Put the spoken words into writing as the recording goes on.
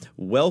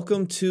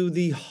welcome to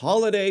the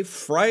Holiday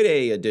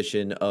Friday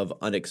edition of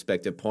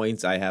Unexpected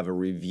Points. I have a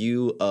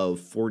review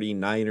of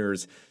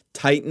 49ers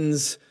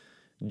Titans.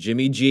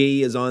 Jimmy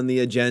G is on the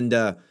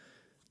agenda.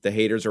 The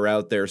haters are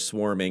out there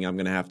swarming. I'm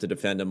going to have to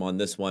defend him on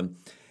this one.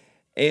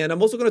 And I'm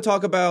also going to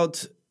talk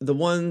about the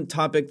one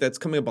topic that's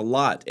coming up a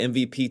lot,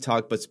 MVP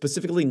talk, but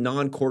specifically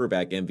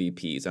non-quarterback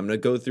MVPs. I'm going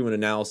to go through an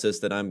analysis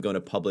that I'm going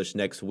to publish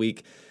next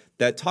week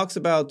that talks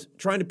about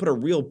trying to put a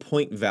real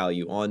point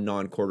value on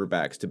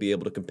non-quarterbacks to be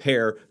able to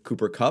compare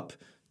Cooper Kupp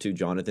to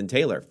Jonathan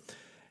Taylor.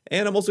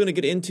 And I'm also going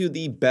to get into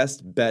the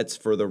best bets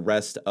for the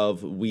rest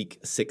of Week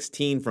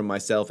 16 from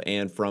myself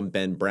and from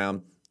Ben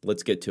Brown.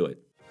 Let's get to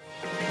it.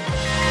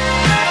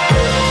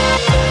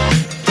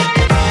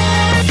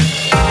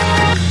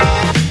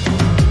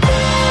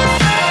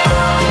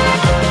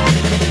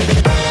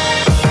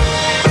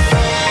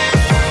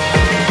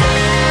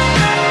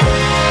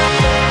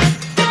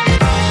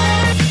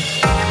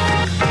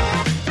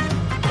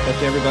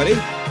 Hey everybody,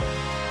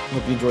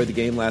 hope you enjoyed the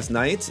game last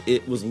night.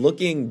 It was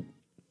looking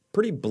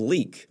pretty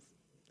bleak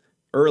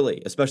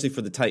early, especially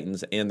for the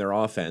Titans and their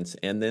offense,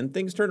 and then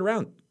things turned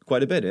around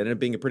quite a bit. It ended up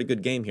being a pretty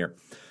good game here.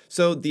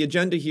 So the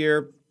agenda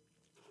here,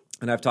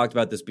 and I've talked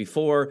about this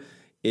before,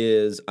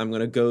 is I'm going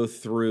to go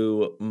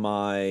through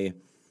my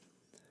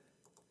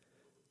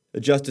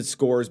adjusted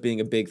scores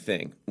being a big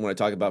thing when I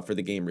talk about for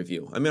the game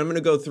review. I mean, I'm going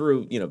to go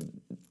through,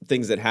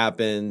 things that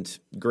happened,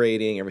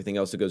 grading, everything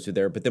else that goes through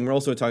there, but then we're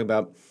also talking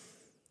about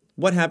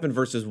what happened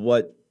versus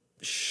what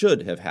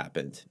should have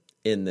happened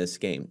in this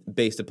game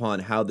based upon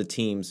how the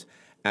teams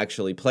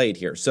actually played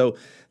here. So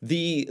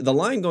the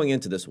line going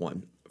into this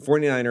one,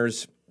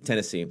 49ers,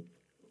 Tennessee,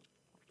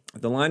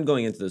 the line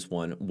going into this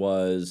one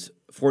was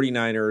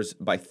 49ers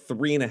by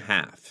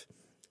 3.5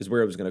 is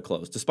where it was going to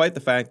close, despite the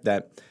fact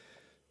that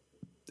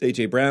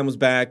A.J. Brown was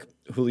back,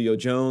 Julio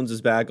Jones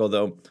is back,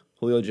 although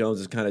Julio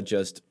Jones is kind of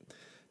just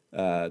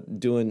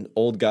doing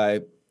old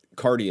guy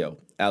cardio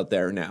out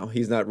there now.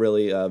 He's not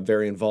really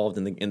very involved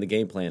in the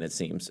game plan, it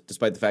seems,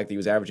 despite the fact that he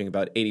was averaging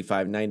about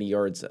 85, 90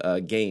 yards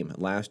a game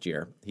last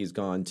year. He's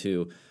gone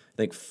to, I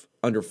think,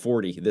 under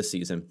 40 this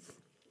season.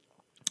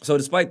 So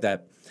despite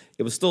that,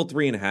 it was still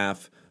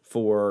 3.5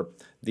 for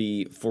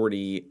the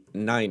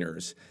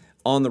 49ers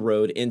on the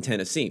road in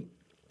Tennessee.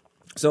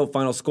 So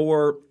final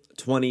score,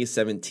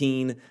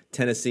 20-17,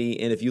 Tennessee.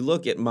 And if you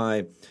look at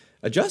my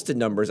adjusted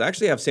numbers, I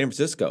actually have San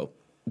Francisco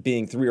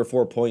being 3 or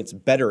 4 points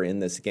better in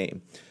this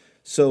game.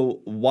 So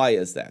why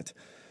is that?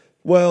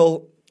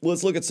 Well,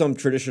 let's look at some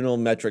traditional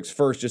metrics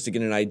first just to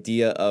get an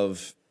idea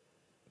of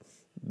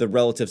the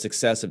relative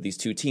success of these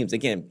two teams.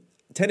 Again,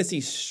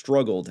 Tennessee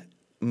struggled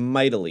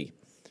mightily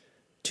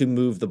to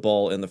move the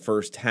ball in the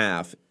first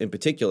half in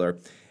particular,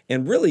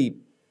 and really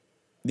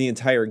the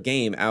entire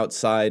game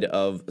outside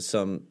of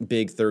some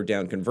big third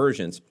down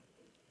conversions.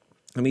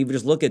 I mean, if you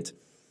just look at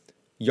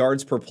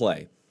yards per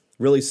play,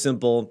 really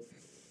simple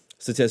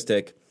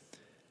statistic.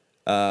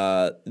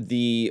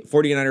 The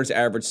 49ers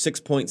averaged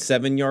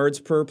 6.7 yards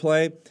per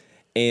play,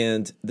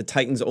 and the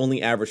Titans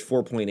only averaged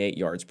 4.8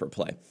 yards per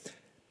play.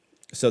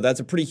 So that's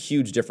a pretty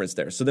huge difference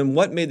there. So then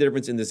what made the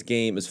difference in this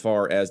game as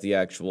far as the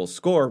actual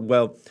score?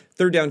 Well,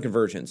 third down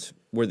conversions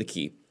were the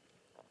key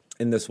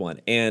in this one.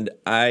 And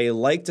I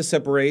like to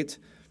separate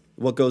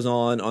what goes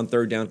on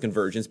third down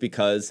conversions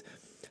because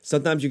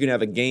sometimes you can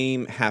have a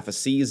game, half a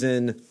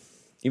season,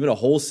 even a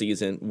whole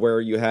season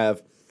where you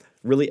have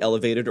really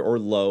elevated or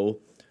low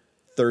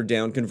third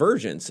down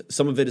conversions.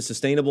 Some of it is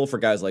sustainable for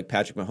guys like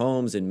Patrick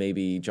Mahomes, and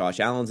maybe Josh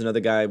Allen's another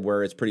guy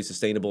where it's pretty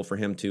sustainable for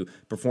him to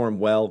perform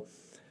well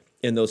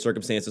in those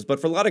circumstances. But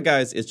for a lot of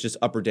guys, it's just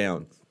up or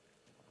down.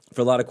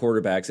 For a lot of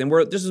quarterbacks, and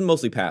this is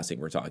mostly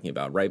passing we're talking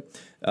about, right?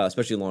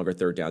 Especially longer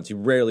third downs. You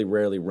rarely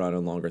run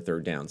on longer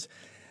third downs.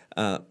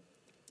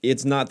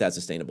 It's not that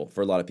sustainable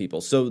for a lot of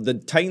people. So the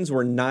Titans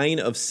were 9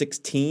 of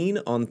 16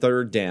 on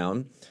third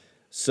down,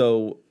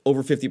 so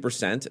over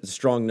 50%. It's a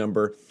strong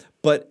number.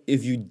 But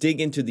if you dig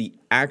into the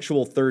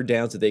actual third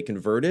downs that they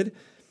converted,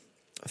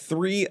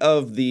 3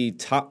 of the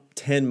top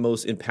 10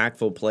 most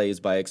impactful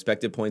plays by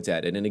expected points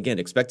added. And again,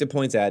 expected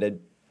points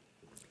added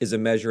is a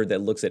measure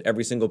that looks at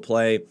every single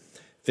play,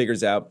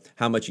 figures out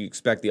how much you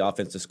expect the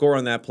offense to score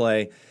on that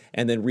play,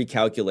 and then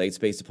recalculates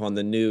based upon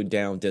the new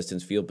down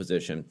distance field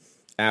position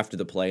after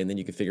the play. And then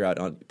you can figure out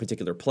on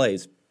particular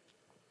plays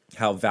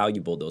how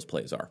valuable those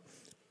plays are.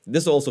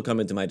 This will also come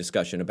into my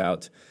discussion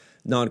about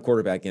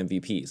non-quarterback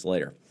MVPs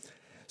later.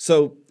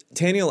 So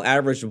Tannehill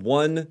averaged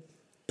 1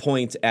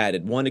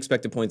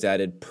 expected points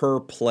added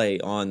per play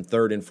on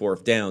third and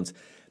fourth downs.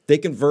 They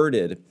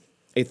converted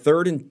a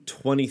 3rd and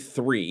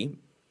 23.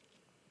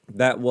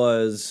 That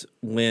was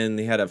when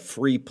they had a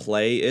free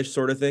play-ish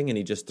sort of thing, and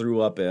he just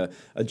threw up a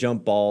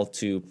jump ball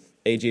to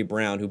A.J.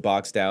 Brown, who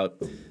boxed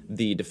out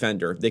the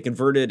defender. They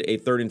converted a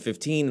 3rd and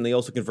 15, and they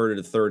also converted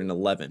a 3rd and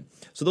 11.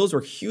 So those were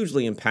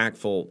hugely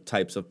impactful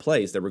types of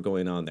plays that were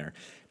going on there.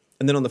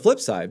 And then on the flip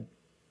side,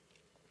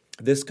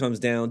 this comes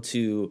down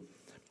to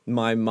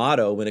my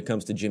motto when it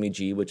comes to Jimmy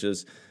G, which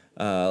is,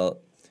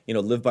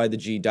 live by the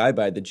G, die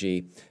by the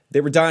G.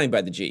 They were dying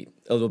by the G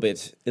a little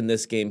bit in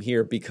this game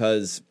here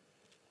because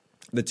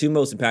The two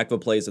most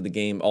impactful plays of the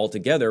game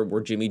altogether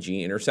were Jimmy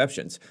G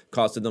interceptions,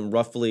 cost them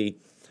roughly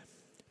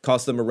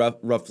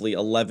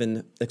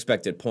 11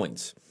 expected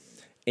points.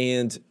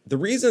 And the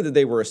reason that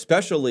they were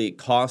especially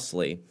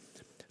costly,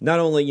 not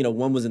only,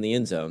 one was in the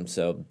end zone,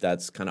 so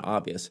that's kind of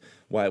obvious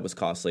why it was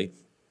costly,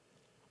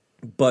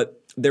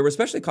 but they were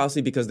especially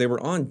costly because they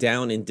were on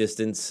down and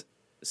distance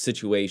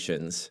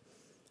situations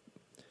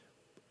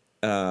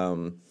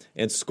and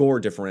score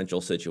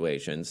differential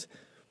situations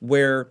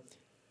where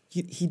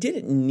he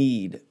didn't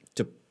need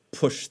to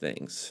push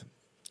things.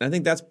 And I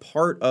think that's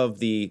part of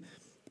the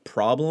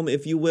problem,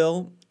 if you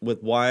will,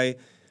 with why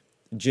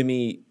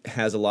Jimmy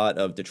has a lot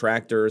of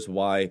detractors,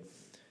 why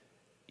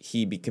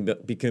he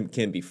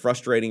can be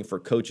frustrating for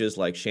coaches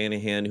like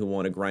Shanahan who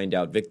want to grind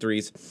out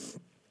victories,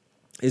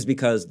 is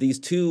because these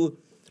two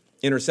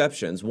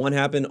interceptions, one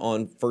happened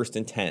on 1st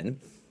and 10,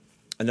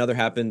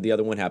 the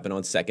other one happened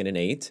on 2nd and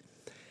 8.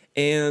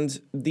 And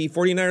the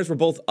 49ers were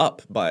both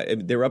up by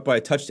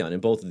a touchdown in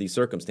both of these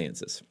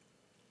circumstances.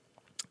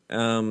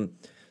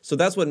 So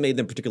that's what made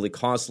them particularly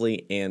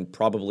costly and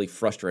probably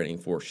frustrating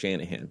for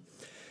Shanahan.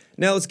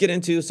 Now let's get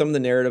into some of the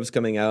narratives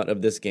coming out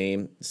of this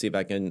game, see if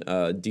I can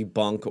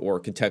debunk or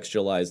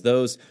contextualize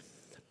those.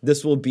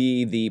 This will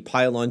be the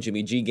pile-on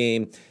Jimmy G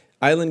game.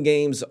 Island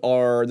games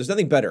there's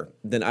nothing better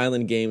than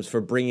island games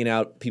for bringing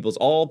out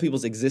all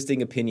people's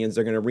existing opinions.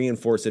 They're going to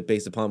reinforce it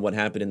based upon what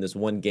happened in this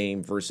one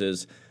game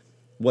versus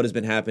what has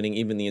been happening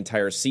even the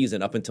entire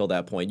season up until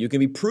that point. You can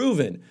be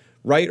proven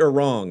right or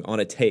wrong on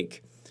a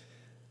take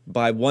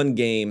by one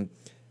game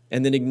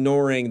and then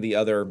ignoring the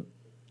other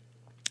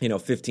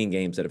 15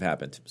 games that have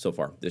happened so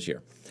far this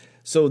year.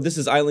 So this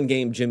is Island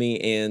Game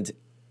Jimmy, and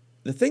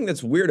the thing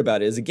that's weird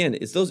about it is, again,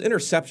 it's those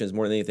interceptions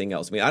more than anything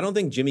else. I mean, I don't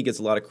think Jimmy gets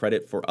a lot of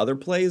credit for other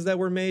plays that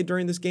were made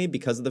during this game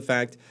because of the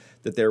fact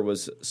that there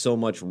was so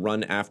much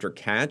run after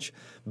catch,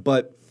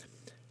 but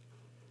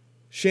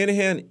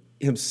Shanahan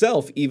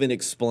himself even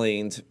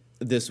explained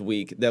this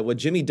week that what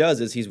Jimmy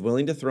does is he's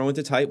willing to throw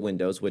into tight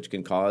windows, which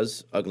can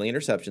cause ugly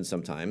interceptions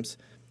sometimes,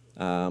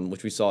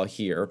 which we saw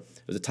here.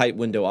 It was a tight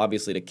window,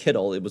 obviously, to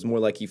Kittle. It was more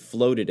like he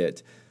floated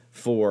it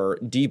for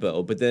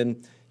Debo. But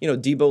then,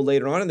 Debo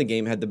later on in the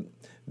game had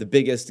the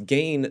biggest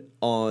gain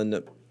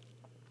on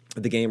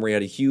the game where he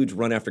had a huge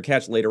run after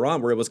catch later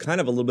on where it was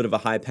kind of a little bit of a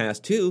high pass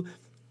too,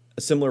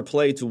 a similar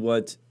play to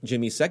what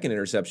Jimmy's second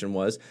interception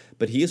was,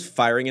 but he is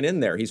firing it in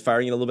there. He's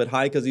firing it a little bit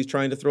high because he's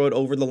trying to throw it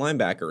over the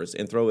linebackers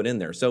and throw it in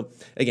there. So,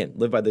 again,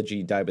 live by the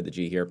G, die by the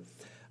G here.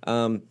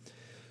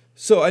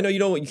 So I know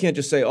you can't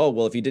just say, oh,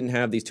 well, if he didn't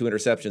have these two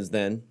interceptions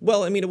then,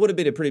 well, I mean, it would have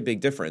been a pretty big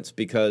difference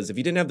because if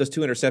he didn't have those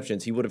two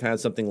interceptions, he would have had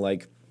something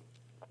like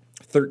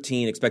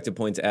 13 expected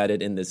points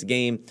added in this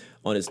game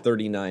on his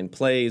 39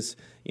 plays.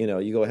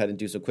 You go ahead and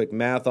do some quick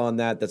math on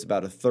that. That's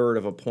about a third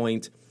of a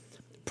point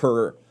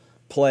per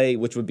play,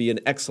 which would be an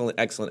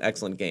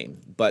excellent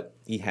game. But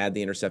he had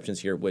the interceptions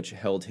here, which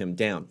held him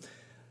down.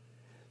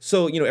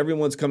 So,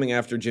 everyone's coming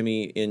after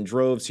Jimmy in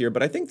droves here,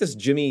 but I think this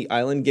Jimmy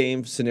Island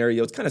game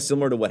scenario is kind of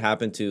similar to what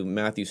happened to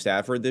Matthew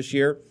Stafford this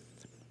year.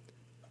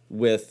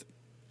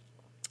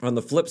 On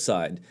the flip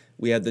side,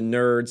 we had the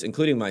nerds,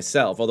 including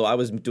myself, although I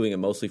was doing it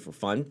mostly for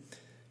fun,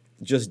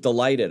 just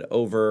delighted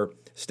over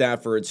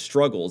Stafford's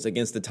struggles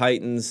against the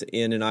Titans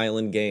in an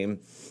Island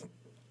game,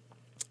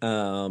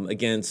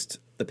 against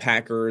the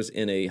Packers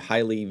in a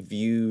highly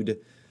viewed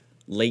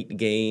late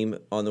game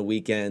on the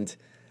weekend.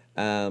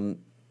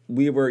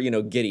 We were,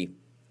 giddy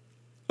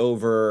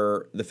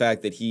over the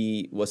fact that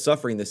he was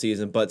suffering this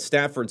season, but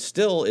Stafford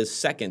still is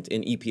second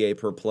in EPA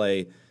per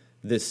play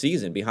this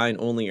season, behind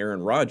only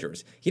Aaron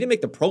Rodgers. He didn't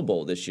make the Pro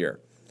Bowl this year.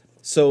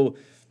 So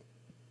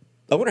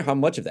I wonder how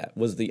much of that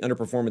was the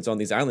underperformance on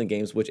these Island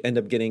games, which end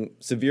up getting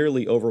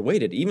severely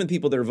overweighted. Even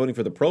people that are voting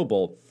for the Pro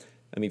Bowl,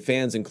 I mean,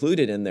 fans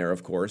included in there,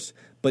 of course,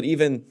 but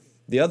even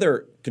the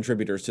other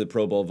contributors to the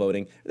Pro Bowl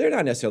voting, they're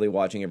not necessarily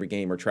watching every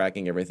game or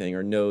tracking everything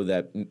or know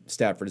that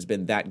Stafford has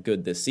been that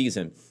good this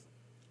season.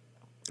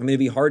 I mean, it'd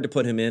be hard to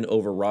put him in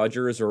over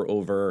Rodgers or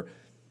over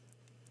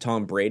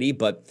Tom Brady,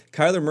 but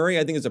Kyler Murray,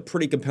 I think, is a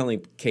pretty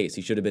compelling case.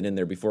 He should have been in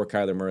there before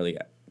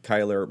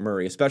Kyler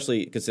Murray,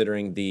 especially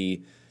considering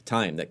the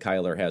time that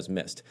Kyler has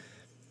missed.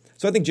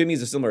 So I think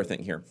Jimmy's a similar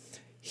thing here.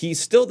 He's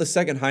still the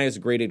second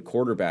highest graded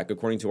quarterback,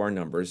 according to our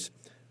numbers,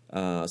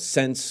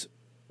 since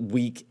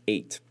week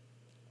 8.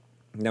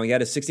 Now, he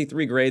had a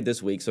 63 grade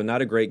this week, so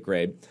not a great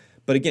grade.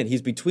 But again,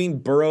 he's between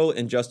Burrow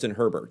and Justin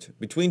Herbert.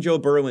 Between Joe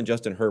Burrow and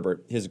Justin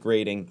Herbert, his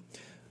grading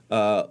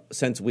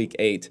since week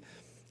 8.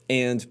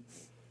 And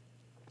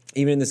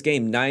even in this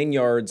game, 9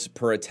 yards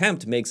per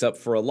attempt makes up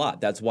for a lot.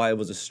 That's why it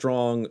was a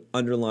strong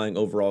underlying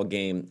overall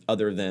game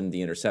other than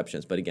the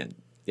interceptions. But again,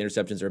 the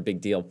interceptions are a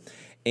big deal.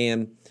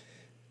 And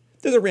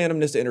there's a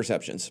randomness to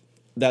interceptions.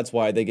 That's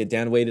why they get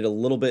downweighted a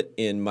little bit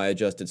in my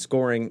adjusted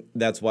scoring.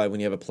 That's why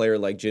when you have a player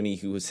like Jimmy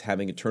who is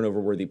having a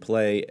turnover-worthy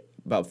play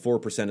about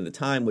 4% of the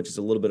time, which is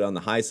a little bit on the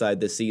high side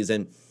this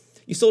season,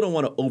 you still don't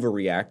want to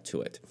overreact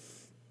to it.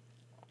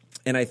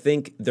 And I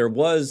think there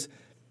was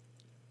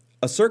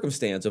a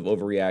circumstance of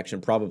overreaction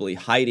probably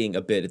hiding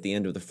a bit at the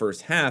end of the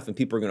first half, and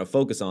people are going to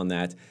focus on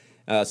that.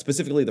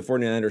 Specifically, the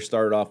 49ers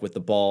started off with the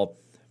ball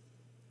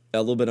a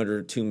little bit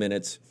under 2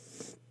 minutes,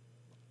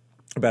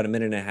 about a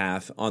minute and a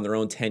half on their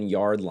own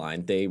 10-yard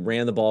line. They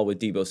ran the ball with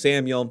Deebo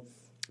Samuel,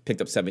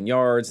 picked up 7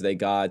 yards. They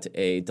got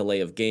a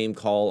delay of game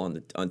call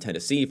on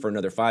Tennessee for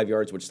another 5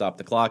 yards, which stopped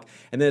the clock.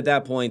 And then at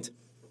that point,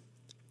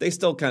 they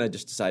still kind of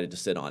just decided to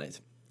sit on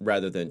it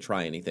rather than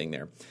try anything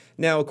there.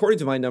 Now, according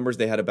to my numbers,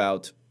 they had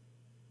about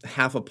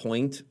half a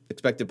point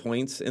expected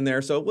points in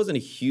there, so it wasn't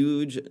a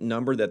huge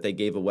number that they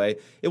gave away.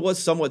 It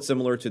was somewhat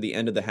similar to the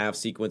end of the half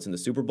sequence in the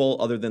Super Bowl,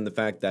 other than the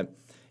fact that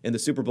in the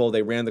Super Bowl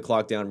they ran the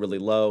clock down really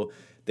low.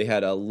 They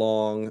had a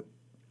long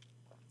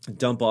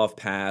dump-off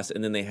pass,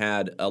 and then they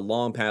had a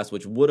long pass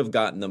which would have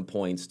gotten them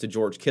points to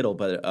George Kittle,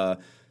 but a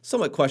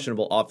somewhat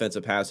questionable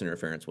offensive pass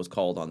interference was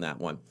called on that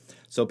one.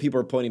 So people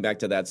are pointing back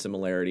to that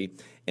similarity.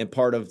 And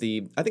I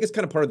think it's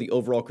kind of part of the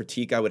overall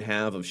critique I would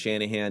have of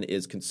Shanahan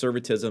is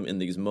conservatism in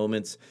these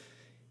moments.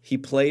 He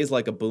plays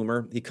like a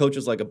boomer. He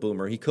coaches like a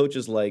boomer. He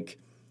coaches like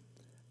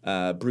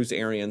Bruce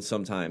Arians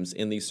sometimes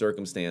in these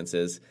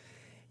circumstances.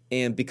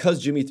 And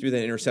because Jimmy threw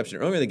that interception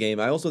earlier in the game,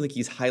 I also think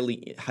he's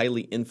highly,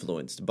 highly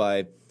influenced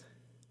by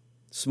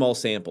small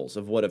samples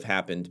of what have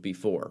happened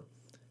before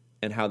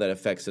and how that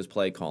affects his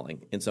play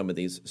calling in some of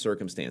these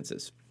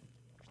circumstances.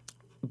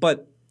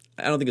 But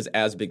I don't think it's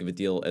as big of a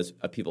deal as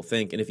people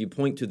think. And if you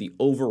point to the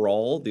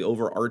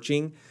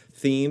overarching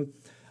theme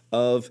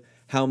of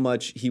how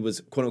much he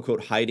was,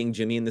 quote-unquote, hiding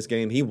Jimmy in this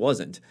game, he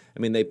wasn't. I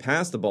mean, they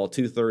passed the ball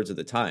 2/3 of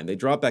the time. They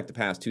dropped back to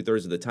pass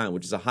 2/3 of the time,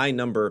 which is a high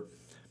number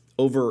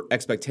over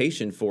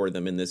expectation for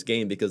them in this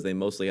game because they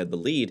mostly had the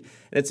lead.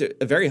 And it's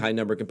a very high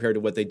number compared to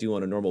what they do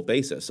on a normal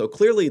basis. So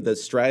clearly the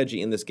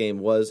strategy in this game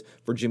was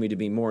for Jimmy to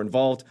be more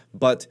involved,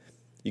 but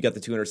you got the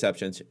 2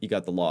 interceptions, you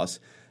got the loss.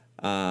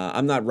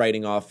 I'm not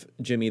writing off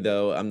Jimmy,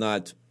 though. I'm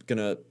not going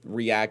to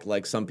react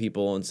like some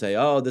people and say,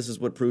 oh, this is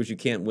what proves you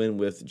can't win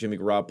with Jimmy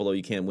Garoppolo.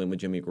 You can't win with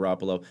Jimmy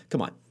Garoppolo.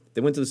 Come on.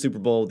 They went to the Super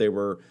Bowl. They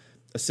were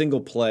a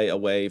single play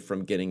away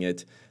from getting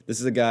it. This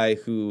is a guy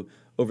who,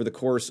 over the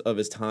course of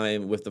his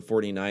time with the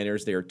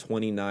 49ers, they are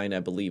 29, I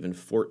believe, and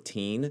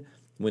 14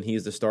 when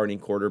he's the starting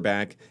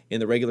quarterback.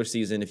 In the regular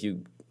season, if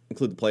you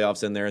include the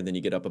playoffs in there, then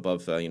you get up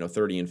above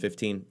 30 and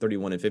 15,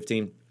 31 and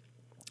 15.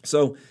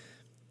 So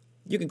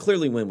you can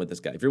clearly win with this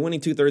guy. If you're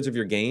winning 2/3 of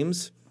your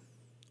games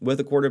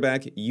with a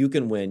quarterback, you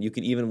can win. You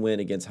can even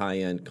win against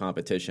high-end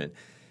competition.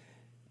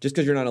 Just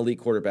because you're not an elite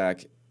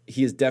quarterback,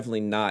 he is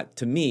definitely not,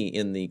 to me,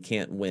 in the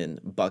can't win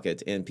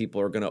bucket, and people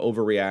are going to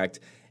overreact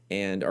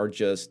and are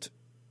just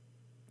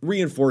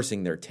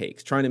reinforcing their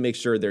takes, trying to make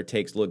sure their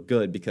takes look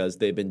good because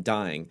they've been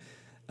dying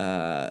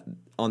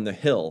on the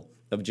hill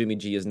of Jimmy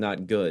G is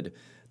not good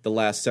the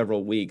last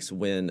several weeks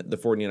when the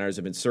 49ers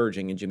have been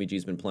surging and Jimmy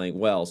G's been playing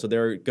well. So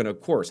they're going to,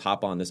 of course,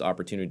 hop on this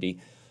opportunity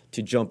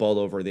to jump all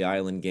over the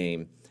island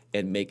game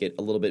and make it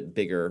a little bit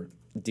bigger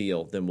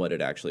deal than what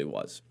it actually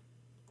was.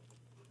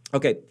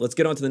 Okay, let's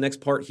get on to the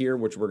next part here,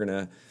 which we're going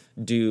to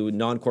do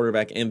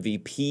non-quarterback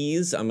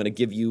MVPs. I'm going to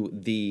give you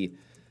the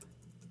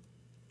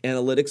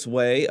analytics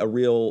way, a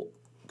real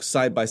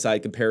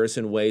side-by-side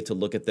comparison way to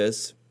look at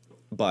this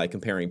by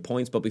comparing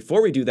points. But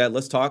before we do that,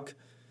 let's talk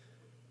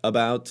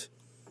about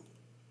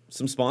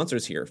some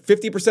sponsors here.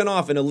 50%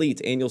 off an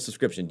Elite annual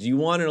subscription. Do you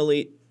want an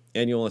Elite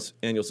annual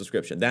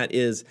subscription? That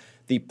is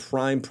the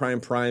prime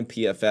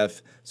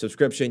PFF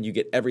subscription. You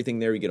get everything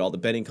there. You get all the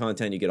betting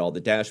content. You get all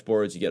the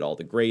dashboards. You get all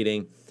the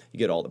grading. You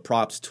get all the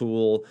props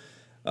tool,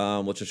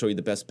 which will show you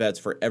the best bets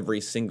for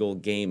every single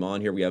game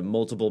on here. We have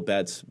multiple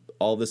bets.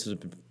 All this has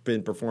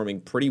been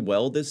performing pretty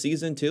well this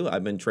season, too.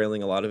 I've been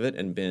trailing a lot of it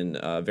and been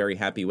very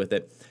happy with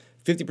it.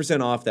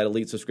 50% off that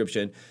Elite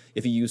subscription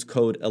if you use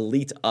code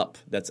ELITEUP.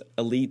 That's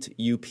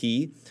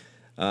ELITEUP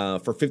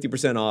for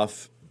 50%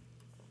 off.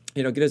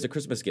 Get it as a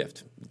Christmas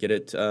gift. Get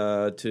it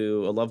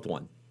to a loved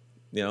one.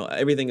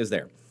 Everything is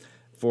there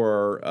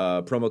for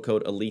promo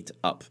code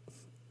ELITEUP.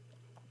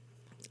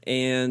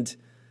 And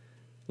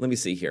let me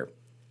see here.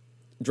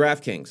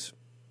 DraftKings.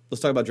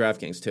 Let's talk about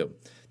DraftKings, too.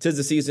 'Tis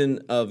the season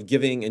of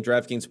giving, and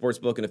DraftKings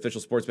Sportsbook, an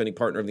official sports betting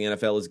partner of the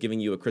NFL, is giving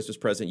you a Christmas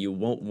present you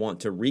won't want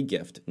to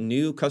re-gift.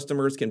 New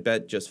customers can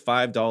bet just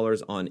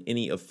 $5 on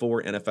any of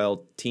 4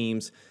 NFL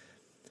teams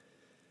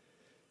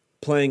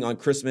playing on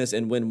Christmas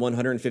and win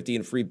 $150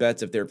 in free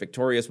bets if they're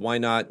victorious. Why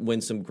not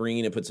win some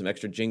green and put some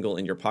extra jingle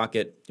in your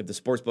pocket? If the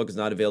sportsbook is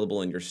not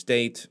available in your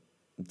state,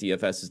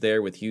 DFS is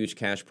there with huge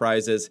cash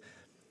prizes.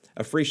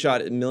 A free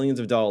shot at millions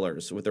of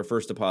dollars with their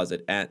first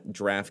deposit at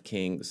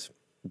DraftKings.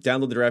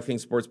 Download the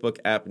DraftKings Sportsbook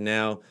app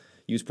now.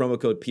 Use promo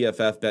code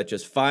PFF. Bet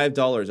just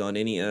 $5 on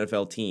any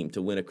NFL team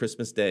to win on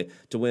Christmas Day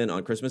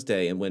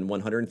and win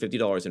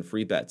 $150 in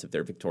free bets if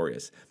they're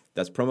victorious.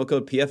 That's promo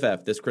code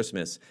PFF this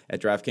Christmas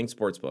at DraftKings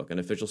Sportsbook, an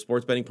official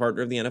sports betting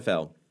partner of the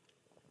NFL.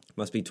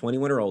 Must be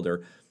 21 or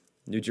older.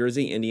 New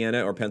Jersey,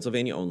 Indiana, or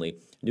Pennsylvania only.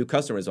 New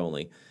customers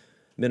only.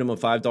 Minimum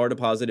 $5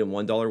 deposit and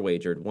 $1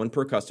 wagered. 1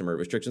 per customer.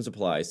 Restrictions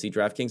apply. See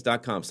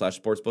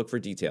DraftKings.com/sportsbook for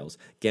details.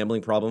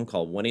 Gambling problem?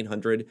 Call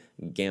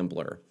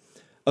 1-800-GAMBLER.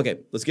 Okay,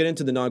 let's get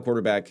into the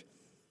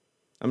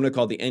I'm going to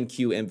call the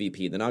NQ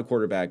MVP, the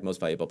non-quarterback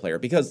most valuable player.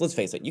 Because let's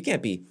face it, you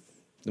can't be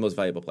the most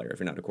valuable player if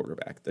you're not a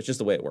quarterback. That's just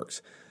the way it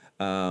works.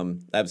 I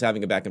was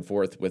having a back and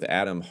forth with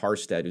Adam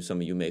Harstead, who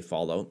some of you may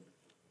follow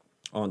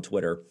on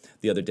Twitter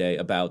the other day,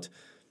 about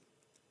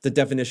the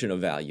definition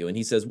of value. And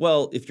he says,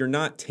 well, if you're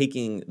not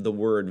taking the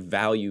word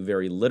value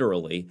very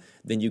literally,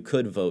 then you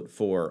could vote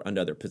for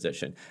another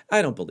position.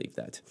 I don't believe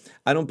that.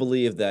 I don't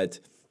believe that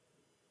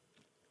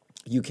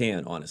you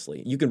can,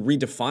 honestly. You can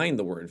redefine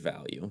the word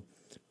value,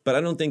 but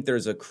I don't think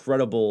there's a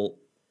credible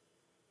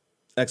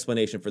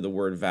explanation for the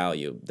word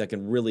value that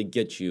can really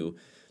get you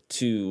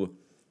to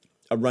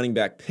a running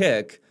back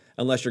pick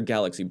unless you're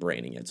galaxy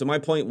braining it. So my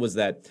point was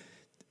that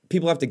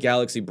people have to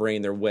galaxy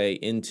brain their way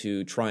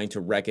into trying to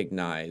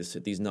recognize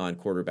these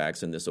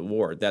non-quarterbacks in this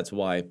award. That's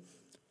why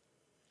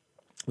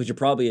we should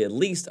probably at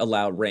least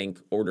allow rank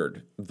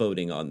ordered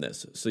voting on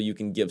this so you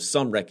can give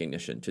some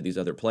recognition to these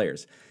other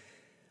players.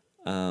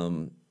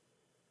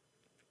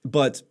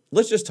 But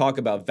let's just talk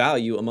about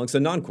value amongst a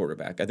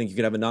non-quarterback. I think you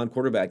could have a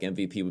non-quarterback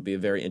MVP would be a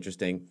very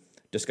interesting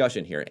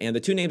discussion here. And the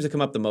two names that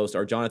come up the most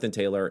are Jonathan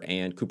Taylor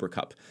and Cooper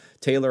Kupp.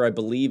 Taylor, I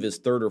believe, is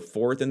third or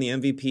fourth in the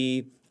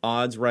MVP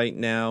odds right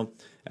now.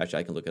 Actually,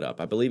 I can look it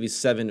up. I believe he's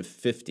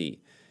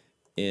 750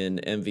 in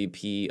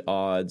MVP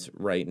odds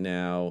right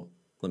now.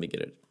 Let me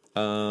get it.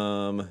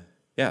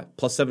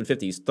 Plus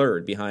 750. He's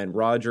third. Behind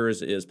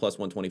Rodgers is plus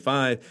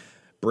 125.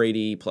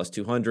 Brady plus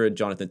 200.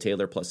 Jonathan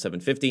Taylor plus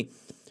 750.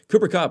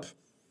 Cooper Kupp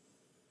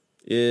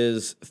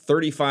is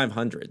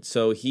 3,500.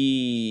 So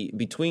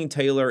between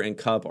Taylor and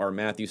Kupp are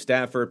Matthew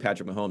Stafford,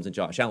 Patrick Mahomes, and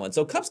Josh Allen.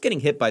 So Kupp's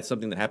getting hit by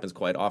something that happens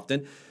quite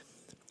often.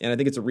 And I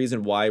think it's a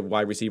reason why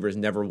wide receivers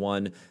never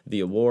won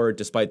the award,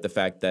 despite the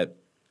fact that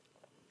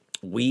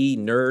we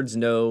nerds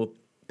know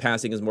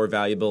passing is more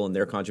valuable and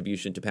their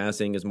contribution to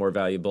passing is more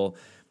valuable.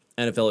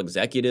 NFL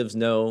executives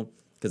know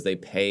because they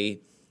pay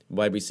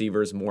wide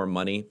receivers more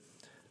money.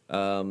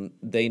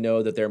 They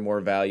know that they're more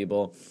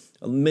valuable.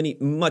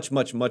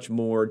 Much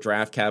more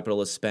draft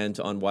capital is spent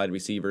on wide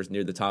receivers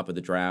near the top of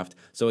the draft.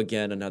 So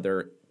again,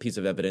 another piece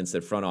of evidence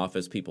that front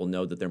office people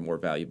know that they're more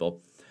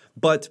valuable.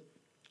 But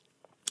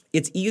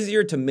it's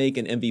easier to make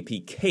an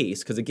MVP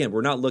case because, again,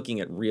 we're not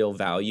looking at real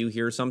value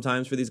here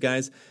sometimes for these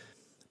guys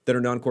that are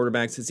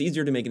non-quarterbacks. It's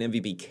easier to make an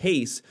MVP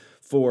case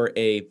for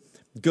a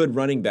good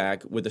running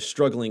back with a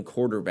struggling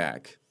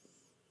quarterback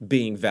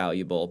being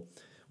valuable.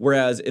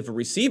 Whereas if a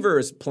receiver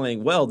is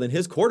playing well, then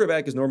his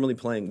quarterback is normally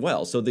playing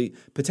well. So the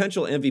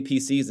potential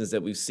MVP seasons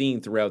that we've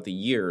seen throughout the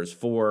years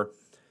for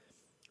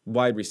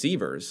wide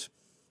receivers,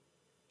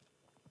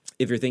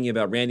 if you're thinking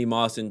about Randy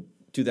Moss in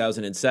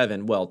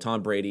 2007, well,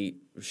 Tom Brady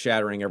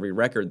shattering every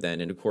record then,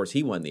 and of course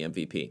he won the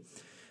MVP.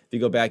 If you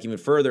go back even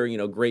further,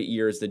 great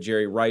years that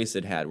Jerry Rice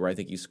had, where I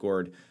think he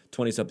scored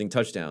 20-something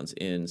touchdowns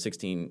in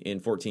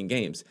 14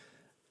 games.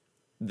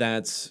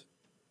 That's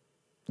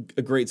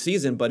a great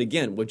season, but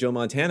again, with Joe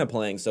Montana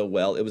playing so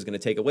well, it was going to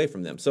take away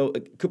from them. So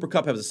Cooper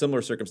Kupp has a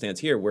similar circumstance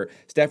here, where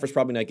Stafford's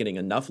probably not getting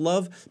enough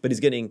love, but he's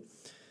getting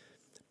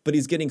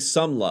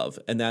some love,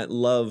 and that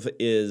love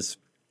is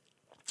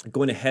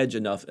going to hedge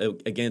enough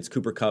against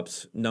Cooper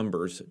Kupp's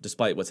numbers,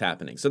 despite what's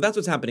happening. So that's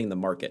what's happening in the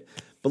market.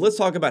 But let's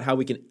talk about how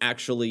we can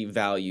actually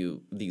value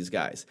these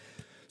guys.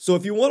 So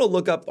if you want to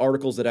look up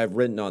articles that I've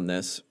written on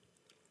this,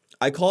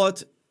 I call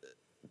it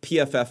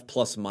PFF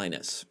plus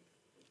minus.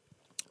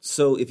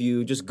 So if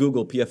you just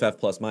Google PFF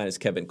plus minus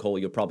Kevin Cole,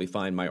 you'll probably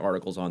find my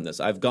articles on this.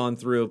 I've gone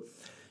through,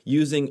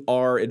 using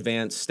our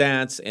advanced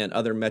stats and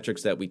other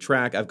metrics that we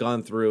track, I've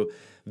gone through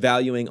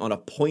valuing on a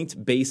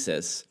point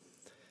basis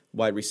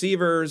wide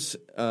receivers,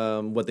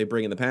 what they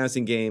bring in the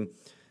passing game,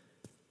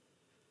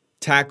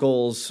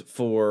 tackles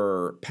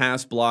for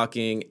pass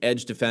blocking,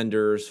 edge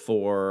defenders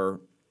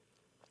for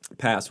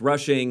pass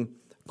rushing,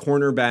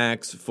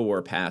 cornerbacks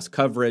for pass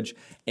coverage,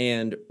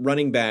 and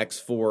running backs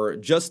for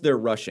just their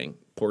rushing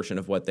portion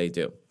of what they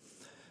do,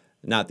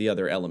 not the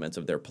other elements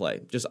of their play,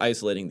 just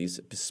isolating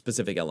these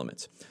specific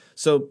elements.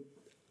 So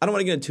I don't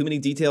want to get into too many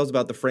details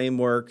about the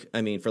framework.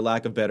 I mean, for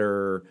lack of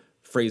better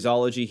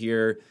phraseology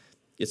here,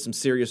 it's some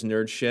serious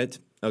nerd shit,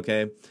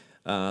 okay?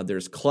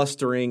 There's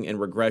clustering and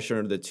regression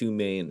are the two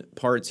main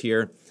parts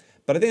here,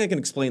 but I think I can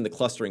explain the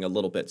clustering a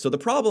little bit. So the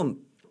problem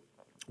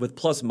with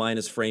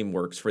plus-minus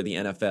frameworks for the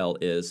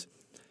NFL is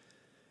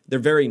they're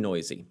very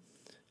noisy.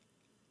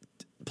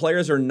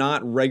 Players are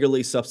not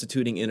regularly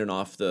substituting in and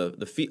off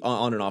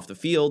on and off the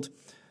field,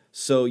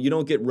 so you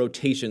don't get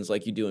rotations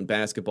like you do in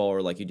basketball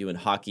or like you do in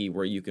hockey,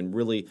 where you can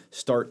really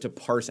start to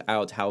parse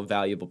out how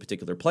valuable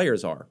particular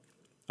players are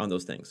on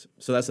those things.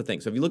 So that's the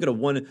thing. So if you look at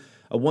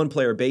a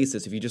one-player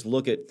basis, if you just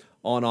look at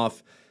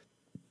on-off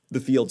the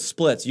field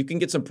splits, you can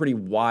get some pretty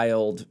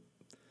wild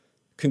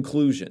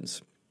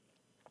conclusions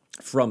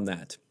from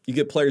that. You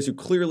get players who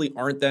clearly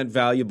aren't that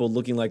valuable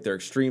looking like they're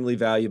extremely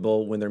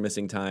valuable when they're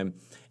missing time,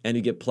 and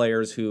you get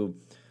players who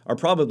are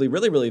probably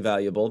really, really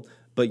valuable,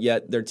 but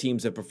yet their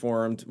teams have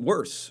performed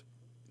worse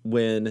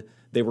when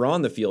they were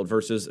on the field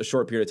versus a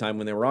short period of time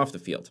when they were off the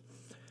field.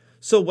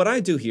 So what I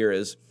do here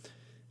is,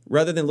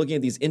 rather than looking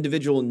at these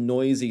individual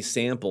noisy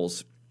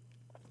samples,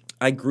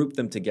 I group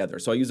them together.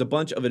 So I use a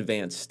bunch of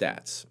advanced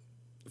stats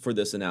for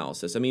this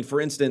analysis. I mean, for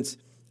instance,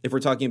 if we're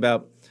talking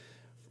about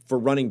for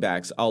running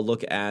backs, I'll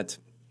look at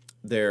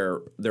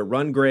their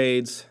run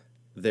grades,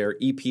 their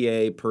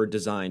EPA per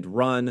designed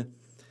run,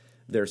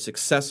 their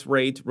success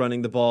rate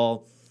running the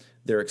ball,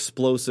 their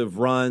explosive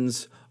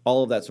runs,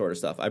 all of that sort of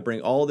stuff. I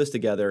bring all of this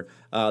together,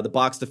 the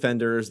box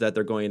defenders that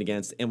they're going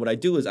against, and what I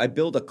do is I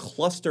build a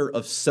cluster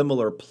of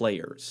similar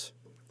players.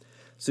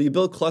 So you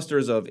build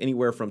clusters of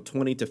anywhere from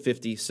 20 to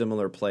 50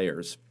 similar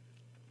players.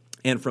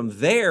 And from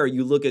there,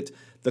 you look at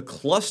the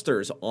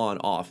cluster's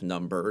on-off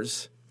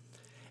numbers,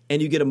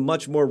 and you get a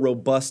much more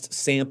robust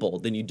sample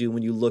than you do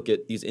when you look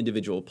at these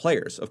individual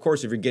players. Of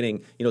course, if you're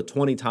getting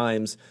 20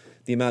 times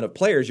the amount of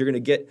players, you're going to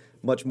get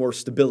much more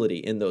stability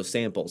in those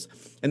samples.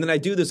 And then I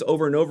do this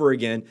over and over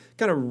again,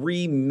 kind of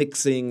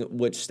remixing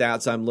which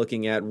stats I'm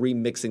looking at,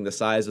 remixing the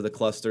size of the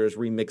clusters,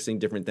 remixing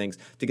different things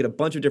to get a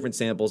bunch of different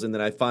samples, and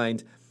then I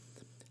find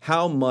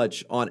how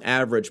much on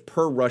average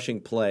per rushing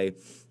play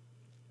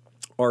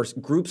are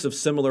groups of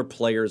similar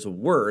players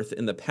worth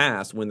in the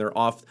past when they're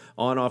off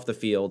the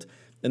field,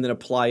 and then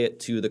apply it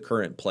to the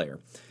current player.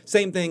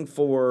 Same thing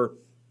for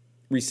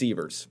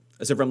receivers.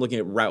 As if I'm looking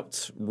at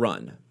routes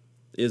run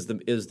is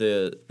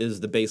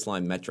the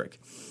baseline metric.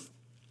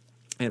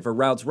 And for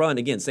routes run,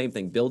 again, same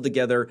thing. Build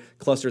together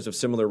clusters of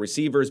similar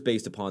receivers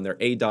based upon their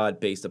ADOT,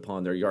 based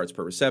upon their yards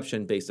per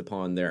reception, based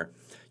upon their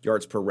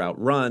yards per route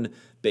run,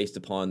 based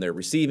upon their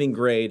receiving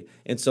grade,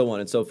 and so on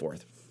and so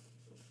forth.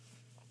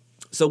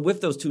 So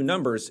with those two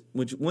numbers,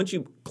 once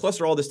you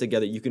cluster all this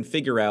together, you can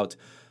figure out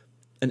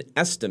an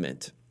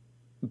estimate,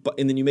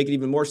 and then you make it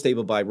even more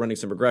stable by running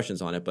some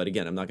regressions on it. But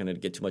again, I'm not going to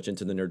get too much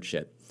into the nerd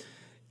shit.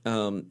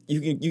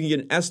 You can get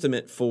an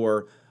estimate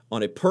for,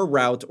 on a per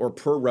route or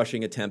per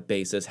rushing attempt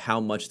basis, how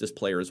much this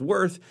player is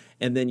worth,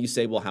 and then you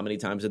say, well, how many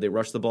times did they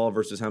rush the ball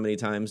versus how many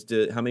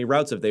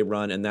routes have they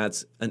run, and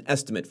that's an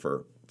estimate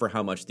for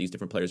how much these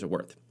different players are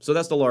worth. So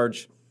that's the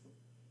large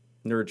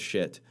nerd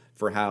shit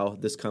for how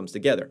this comes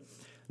together.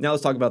 Now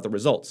let's talk about the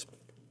results.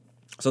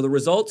 So the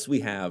results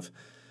we have,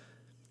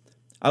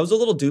 I was a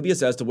little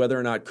dubious as to whether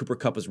or not Cooper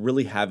Kupp was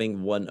really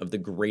having one of the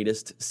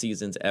greatest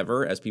seasons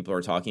ever, as people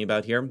are talking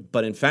about here.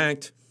 But in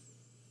fact,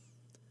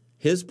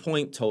 his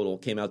point total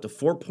came out to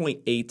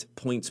 4.8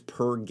 points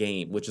per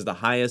game, which is the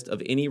highest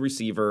of any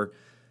receiver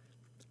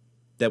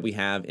that we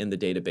have in the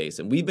database.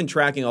 And we've been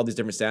tracking all these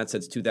different stats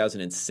since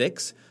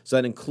 2006, so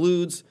that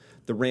includes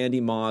the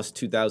Randy Moss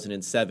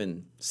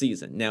 2007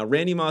 season. Now,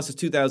 Randy Moss's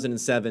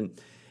 2007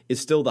 is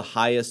still the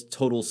highest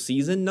total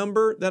season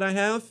number that I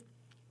have,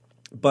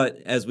 but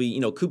as we,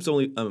 Kupp's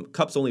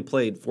only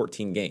played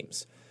 14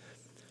 games.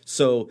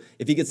 So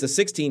if he gets to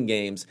 16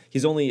 games,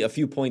 he's only a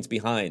few points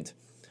behind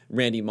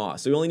Randy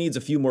Moss. So he only needs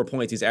a few more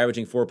points. He's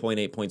averaging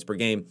 4.8 points per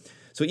game.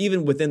 So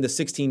even within the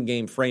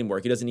 16-game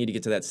framework, he doesn't need to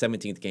get to that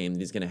 17th game that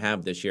he's going to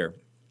have this year.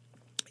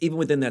 Even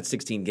within that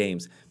 16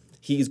 games,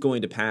 he's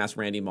going to pass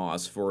Randy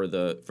Moss for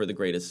the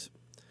greatest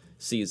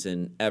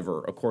season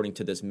ever, according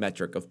to this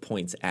metric of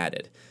points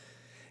added.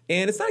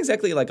 And it's not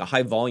exactly like a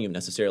high volume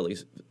necessarily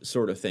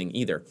sort of thing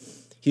either.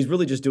 He's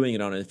really just doing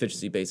it on an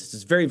efficiency basis.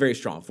 It's very, very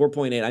strong.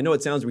 4.8. I know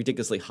it sounds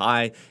ridiculously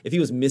high. If he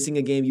was missing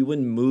a game, you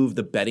wouldn't move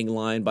the betting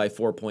line by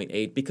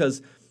 4.8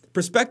 because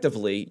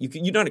prospectively,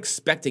 you're not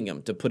expecting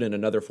him to put in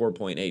another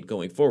 4.8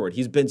 going forward.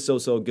 He's been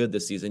so good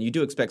this season. You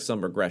do expect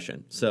some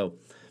regression.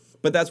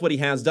 But that's what he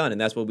has done,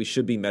 and that's what we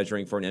should be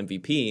measuring for an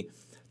MVP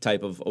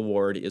type of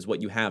award is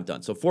what you have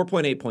done. So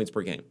 4.8 points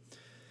per game.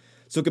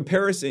 So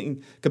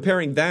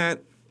comparing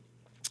that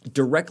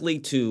directly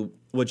to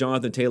what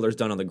Jonathan Taylor's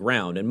done on the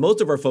ground. And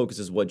most of our focus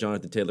is what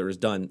Jonathan Taylor has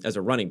done as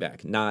a running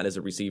back, not as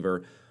a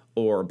receiver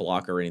or a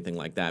blocker or anything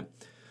like that.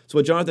 So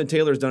what Jonathan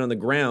Taylor's done on the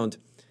ground,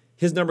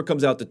 his number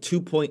comes out to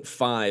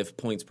 2.5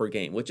 points per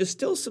game, which is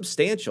still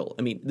substantial.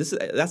 I mean,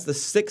 that's the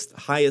sixth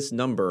highest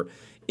number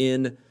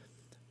in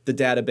the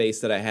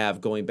database that I have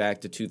going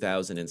back to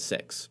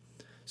 2006.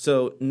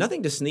 So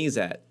nothing to sneeze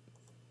at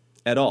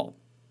all.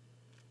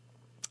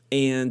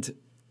 And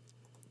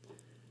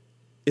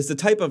it's the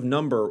type of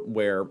number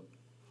where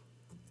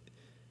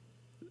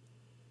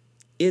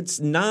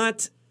it's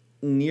not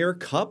near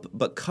Kupp,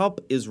 but Kupp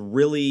is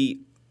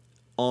really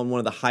on one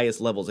of the highest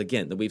levels,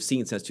 again, that we've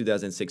seen since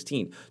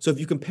 2016. So if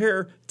you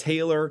compare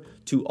Taylor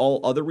to all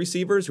other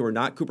receivers who are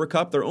not Cooper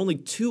Kupp, there are only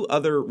two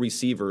other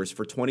receivers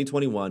for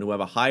 2021 who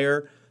have a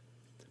higher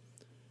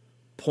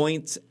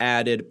points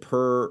added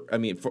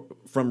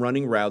from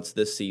running routes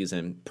this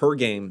season per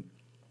game,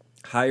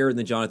 higher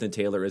than Jonathan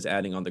Taylor is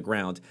adding on the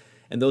ground.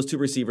 And those two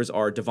receivers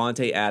are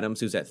Davante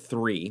Adams, who's at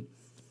 3.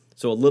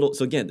 So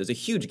again, there's a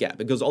huge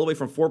gap. It goes all the way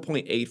from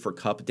 4.8 for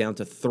Kupp down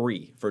to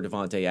 3 for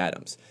Davante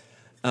Adams.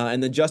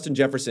 And then Justin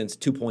Jefferson's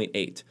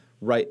 2.8,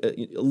 right,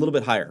 a little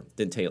bit higher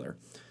than Taylor.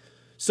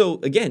 So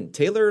again,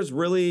 Taylor's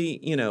really,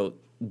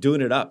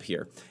 doing it up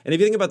here. And if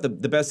you think about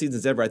the best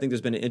seasons ever, I think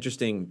there's been an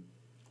interesting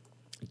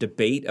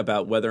debate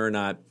about whether or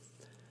not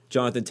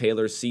Jonathan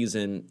Taylor's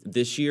season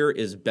this year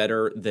is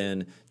better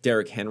than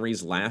Derrick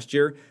Henry's last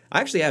year.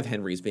 I actually have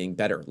Henry's being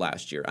better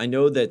last year. I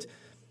know that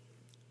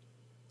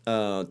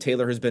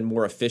Taylor has been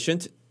more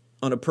efficient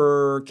on a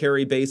per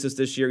carry basis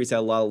this year. He's had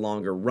a lot of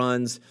longer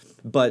runs,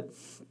 but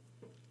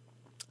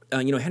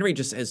Henry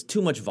just has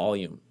too much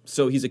volume,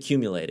 so he's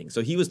accumulating.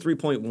 So he was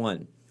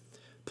 3.1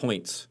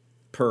 points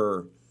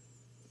per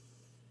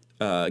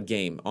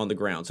game on the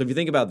ground. So if you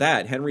think about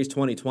that, Henry's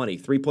 2020,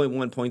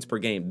 3.1 points per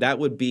game. That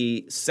would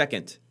be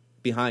second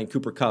behind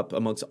Cooper Kupp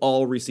amongst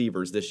all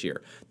receivers this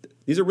year.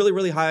 These are really,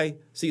 really high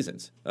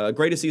seasons.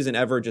 Greatest season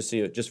ever,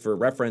 just for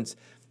reference,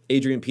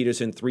 Adrian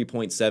Peterson,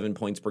 3.7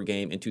 points per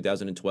game in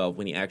 2012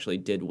 when he actually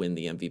did win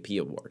the MVP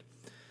award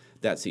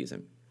that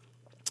season.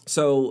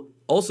 So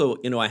also,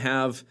 I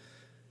have,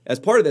 as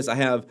part of this, I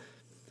have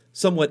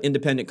somewhat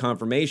independent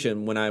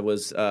confirmation. When I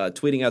was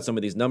tweeting out some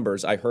of these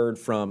numbers, I heard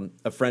from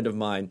a friend of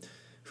mine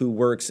who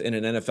works in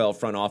an NFL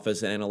front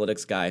office, an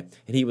analytics guy,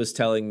 and he was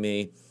telling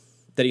me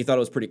that he thought it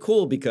was pretty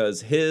cool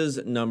because his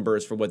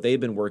numbers for what they've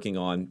been working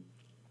on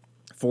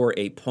for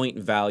a point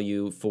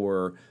value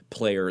for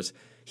players,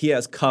 he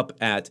has Kupp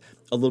at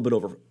a little bit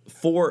over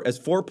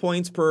 4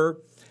 points per,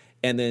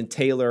 and then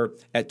Taylor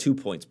at 2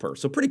 points per.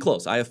 So pretty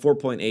close. I have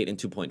 4.8 and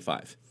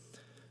 2.5.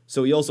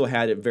 So he also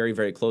had it very,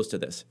 very close to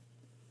this.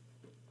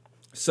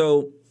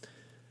 So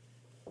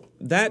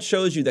that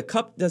shows you that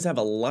Kupp does have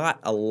a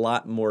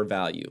lot more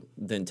value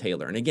than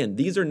Taylor. And again,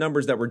 these are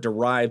numbers that were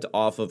derived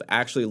off of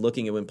actually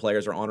looking at when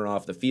players are on and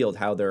off the field,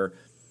 how their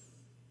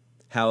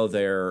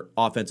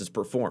offenses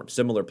perform.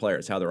 Similar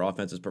players, how their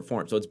offenses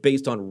perform. So it's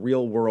based on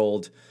real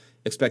world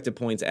expected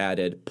points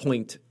added,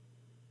 point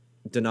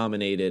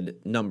denominated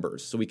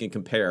numbers, so we can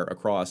compare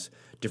across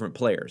different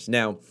players.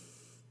 Now,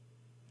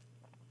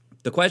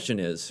 the question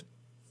is,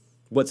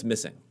 what's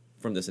missing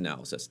from this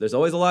analysis? There's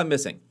always a lot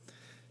missing.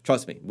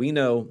 Trust me, we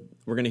know,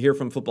 we're going to hear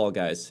from football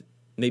guys,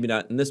 maybe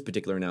not in this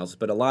particular analysis,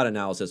 but a lot of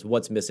analysis,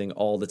 what's missing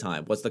all the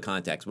time. What's the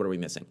context? What are we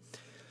missing?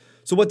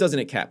 So what doesn't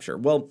it capture?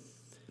 Well,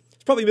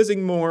 it's probably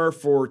missing more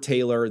for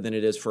Taylor than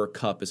it is for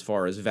Kupp as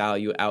far as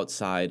value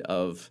outside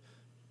of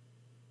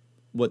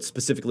what's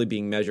specifically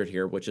being measured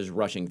here, which is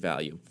rushing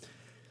value.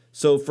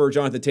 So for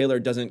Jonathan Taylor,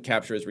 it doesn't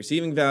capture his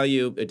receiving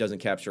value. It doesn't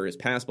capture his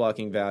pass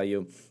blocking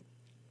value.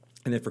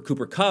 And then for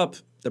Cooper Kupp,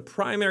 the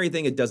primary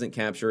thing it doesn't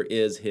capture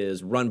is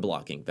his run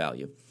blocking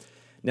value.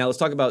 Now let's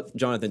talk about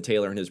Jonathan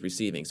Taylor and his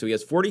receiving. So he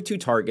has 42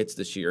 targets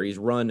this year. He's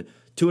run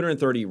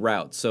 230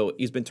 routes. So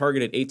he's been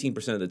targeted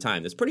 18% of the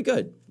time. That's pretty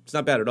good. It's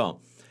not bad at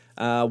all.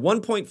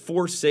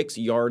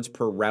 1.46 yards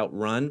per route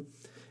run.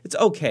 It's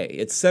okay.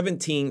 It's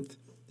 17th,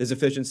 his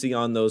efficiency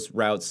on those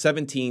routes,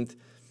 17th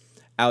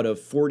out of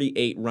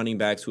 48 running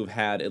backs who have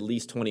had at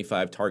least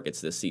 25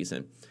 targets this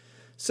season.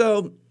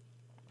 So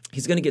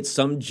he's going to get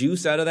some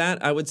juice out of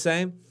that, I would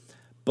say,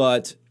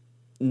 but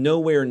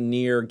nowhere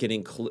near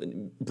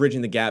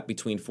bridging the gap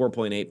between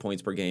 4.8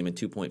 points per game and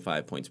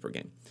 2.5 points per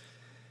game.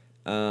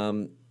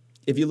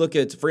 If you look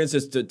at, for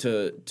instance,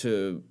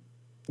 to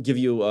give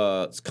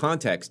you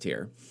context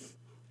here,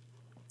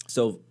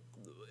 so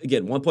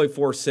again,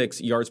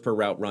 1.46 yards per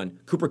route run.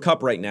 Cooper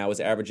Kupp right now is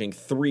averaging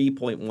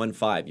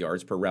 3.15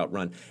 yards per route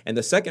run, and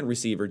the second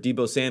receiver,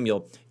 Deebo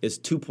Samuel, is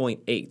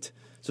 2.8.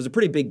 So it's a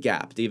pretty big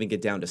gap to even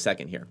get down to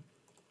second here.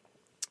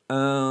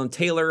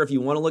 Taylor, if you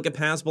want to look at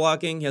pass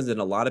blocking, he hasn't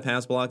done a lot of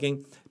pass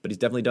blocking, but he's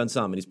definitely done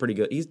some, and he's pretty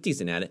good. He's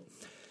decent at it.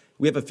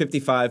 We have a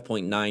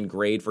 55.9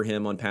 grade for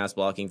him on pass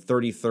blocking,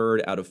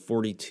 33rd out of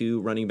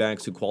 42 running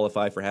backs who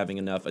qualify for having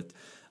enough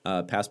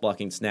pass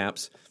blocking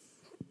snaps.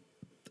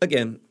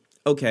 Again,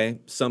 okay,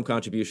 some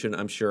contribution,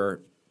 I'm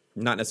sure,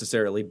 not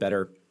necessarily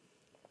better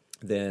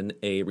than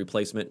a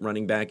replacement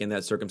running back in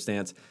that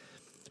circumstance.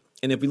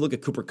 And if we look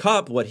at Cooper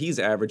Kupp, what he's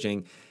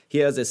averaging, he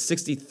has a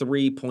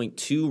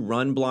 63.2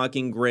 run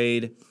blocking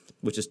grade,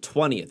 which is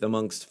 20th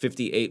amongst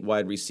 58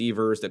 wide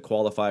receivers that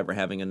qualify for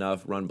having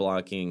enough run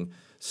blocking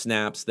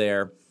snaps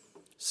there.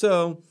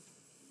 So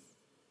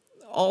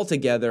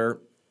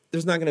altogether,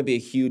 there's not going to be a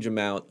huge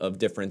amount of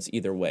difference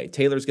either way.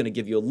 Taylor's going to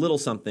give you a little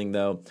something,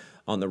 though,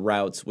 on the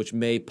routes, which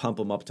may pump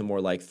him up to more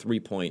like 3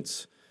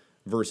 points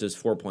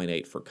versus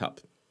 4.8 for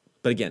Kupp.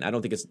 But again, I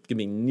don't think it's going to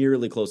be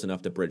nearly close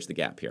enough to bridge the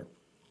gap here.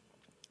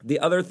 The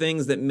other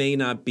things that may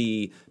not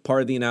be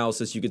part of the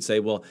analysis, you could say,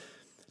 well,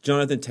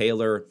 Jonathan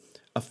Taylor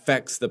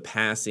affects the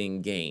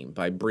passing game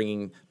by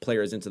bringing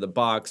players into the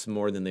box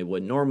more than they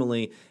would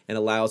normally and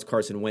allows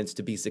Carson Wentz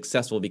to be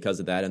successful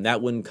because of that. And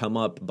that wouldn't come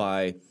up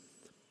by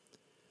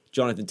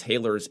Jonathan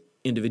Taylor's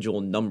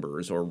individual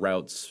numbers or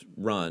routes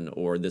run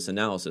or this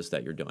analysis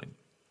that you're doing.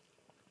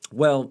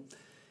 Well,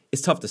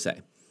 it's tough to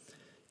say.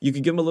 You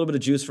could give him a little bit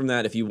of juice from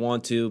that if you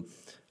want to.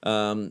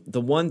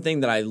 The one thing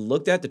that I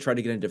looked at to try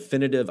to get a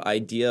definitive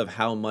idea of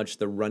how much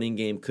the running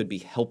game could be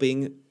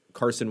helping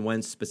Carson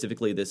Wentz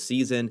specifically this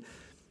season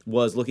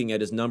was looking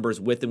at his numbers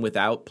with and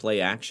without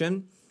play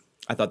action.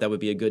 I thought that would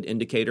be a good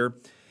indicator.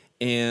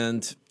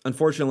 And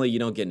unfortunately, you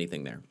don't get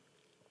anything there.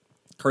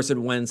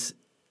 Carson Wentz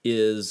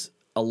is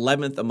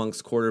 11th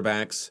amongst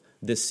quarterbacks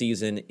this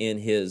season in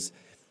his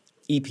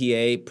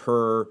EPA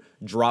per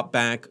drop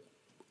back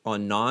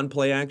on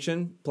non-play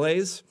action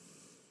plays,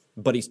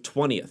 but he's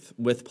 20th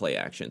with play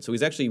action. So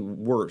he's actually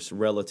worse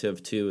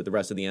relative to the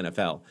rest of the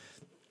NFL.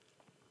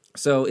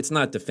 So it's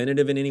not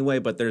definitive in any way,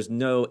 but there's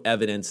no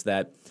evidence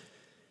that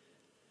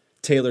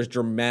Taylor's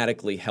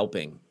dramatically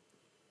helping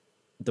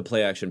the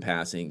play action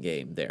passing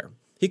game there.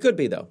 He could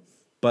be, though,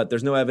 but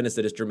there's no evidence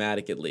that it's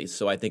dramatic, at least.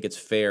 So I think it's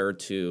fair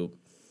to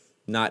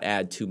not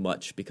add too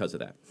much because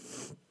of that.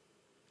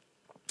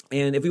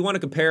 And if we want to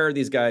compare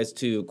these guys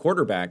to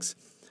quarterbacks,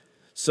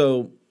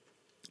 so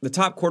the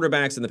top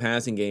quarterbacks in the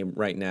passing game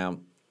right now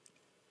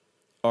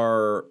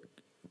are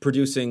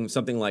producing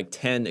something like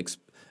 10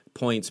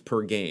 points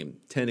per game,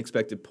 10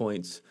 expected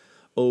points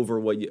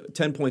over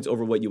 10 points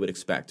over what you would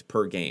expect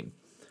per game.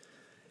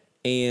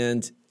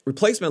 And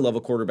replacement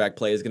level quarterback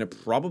play is going to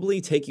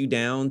probably take you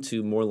down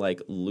to more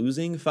like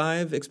losing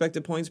 5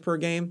 expected points per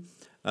game,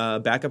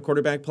 backup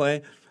quarterback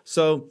play.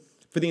 So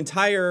for the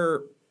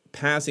entire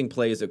passing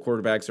plays that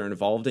quarterbacks are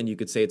involved in, you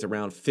could say it's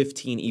around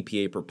 15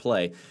 EPA per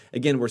play.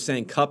 Again, we're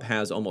saying Kupp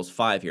has almost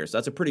 5 here, so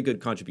that's a pretty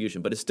good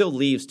contribution, but it still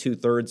leaves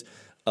 2/3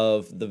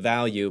 of the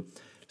value.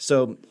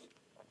 So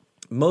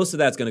most of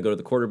that's going to go to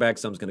the quarterback.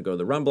 Some's going to go to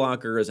the run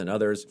blockers and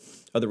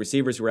other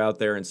receivers who are out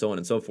there and so on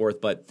and so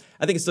forth. But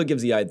I think it still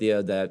gives the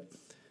idea that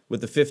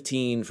with the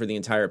 15 for the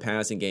entire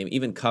passing game,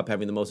 even Kupp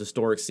having the most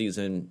historic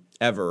season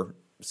ever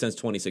since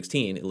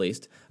 2016, at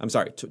least. I'm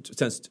sorry,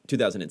 since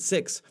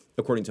 2006,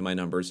 according to my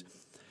numbers,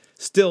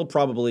 still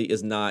probably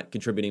is not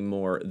contributing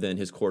more than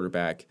his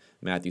quarterback,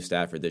 Matthew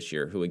Stafford, this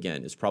year, who,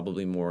 again, is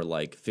probably more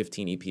like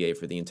 15 EPA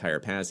for the entire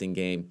passing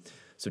game.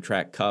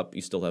 Subtract Kupp,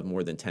 you still have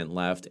more than 10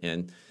 left,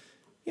 and,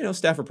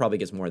 Stafford probably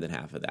gets more than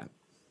half of that.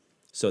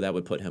 So that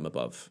would put him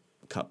above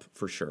Kupp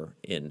for sure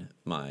in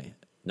my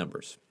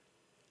numbers.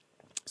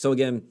 So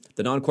again,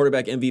 the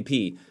non-quarterback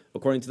MVP,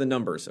 according to the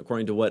numbers,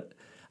 according to what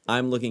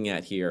I'm looking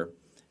at here,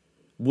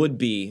 would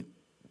be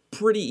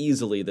pretty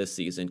easily this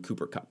season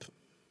Cooper Kupp.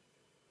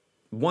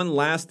 One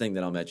last thing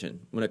that I'll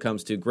mention when it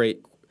comes to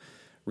great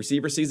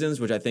receiver seasons,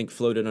 which I think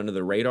floated under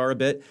the radar a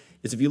bit,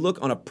 is if you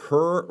look on a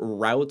per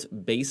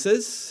route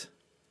basis,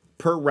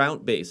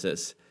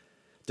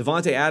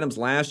 Davante Adams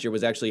last year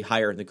was actually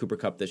higher than Cooper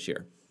Kupp this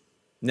year.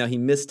 Now, he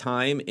missed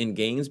time in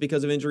games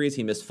because of injuries.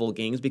 He missed full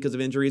games because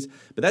of injuries.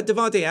 But that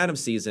Davante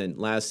Adams season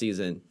last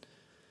season,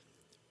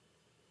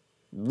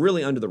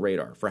 really under the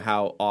radar for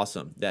how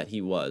awesome that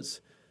he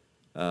was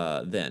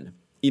then,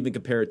 even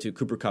compared to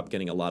Cooper Kupp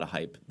getting a lot of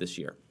hype this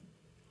year.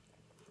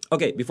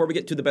 Okay, before we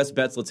get to the best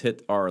bets, let's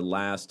hit our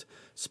last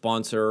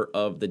sponsor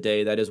of the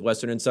day. That is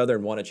Western and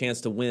Southern. Want a chance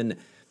to win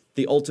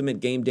the ultimate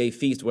game day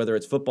feast, whether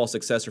it's football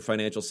success or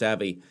financial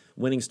savvy.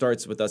 Winning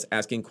starts with us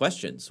asking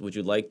questions. Would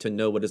you like to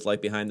know what it's like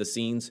behind the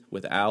scenes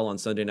with Al on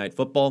Sunday Night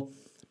Football?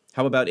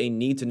 How about a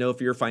need to know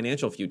for your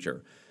financial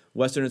future?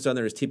 Western and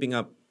Southern is teaming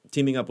up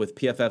with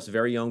PFF's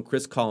very own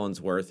Chris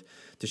Collinsworth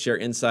to share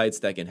insights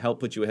that can help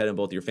put you ahead on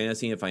both your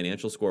fantasy and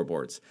financial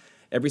scoreboards.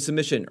 Every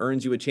submission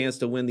earns you a chance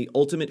to win the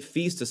ultimate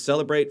feast to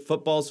celebrate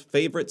football's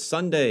favorite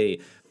Sunday.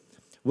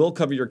 We'll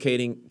cover your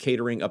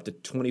catering up to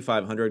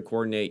 $2,500,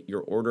 coordinate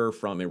your order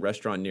from a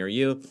restaurant near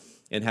you,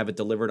 and have it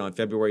delivered on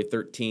February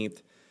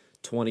 13th,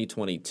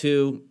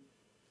 2022.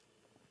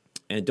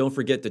 And don't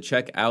forget to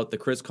check out the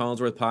Chris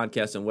Collinsworth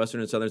podcast and Western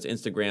and Southern's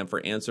Instagram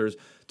for answers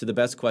to the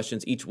best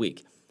questions each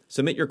week.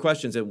 Submit your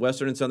questions at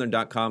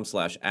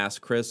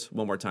westernsouthern.com/askchris.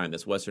 One more time,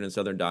 that's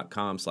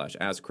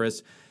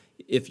westernsouthern.com/askchris.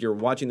 If you're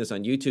watching this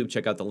on YouTube,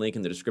 check out the link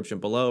in the description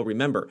below.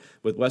 Remember,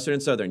 with Western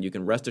and Southern, you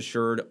can rest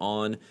assured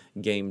on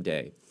game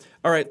day.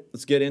 All right,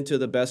 let's get into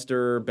the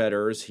bester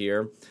betters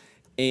here.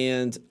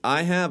 And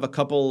I have a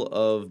couple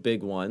of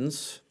big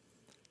ones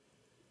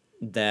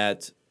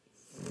that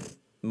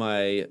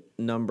my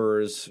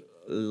numbers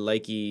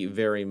likey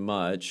very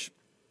much.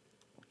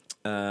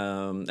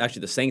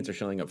 Actually, the Saints are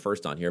showing up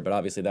first on here, but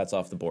obviously that's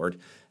off the board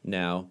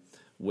now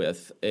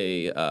with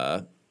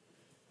a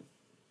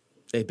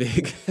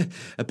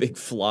big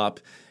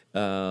flop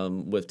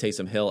with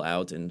Taysom Hill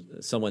out, and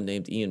someone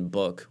named Ian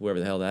Book, whoever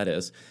the hell that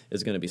is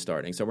going to be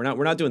starting. So we're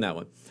not doing that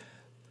one.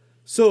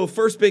 So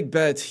first big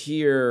bet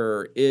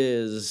here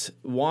is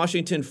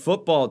Washington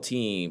football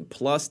team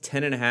plus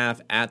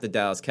 10.5 at the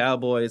Dallas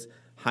Cowboys.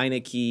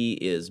 Heineke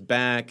is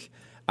back.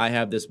 I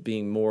have this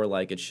being more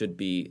like it should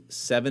be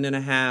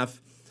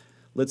 7.5.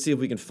 Let's see if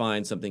we can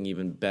find something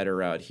even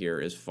better out here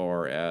as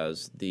far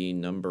as the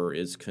number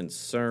is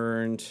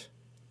concerned.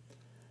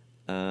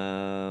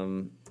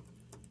 No,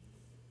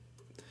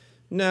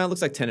 it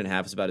looks like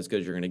 10.5 is about as good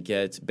as you're going to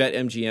get. Bet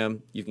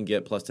MGM, you can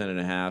get plus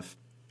 10.5.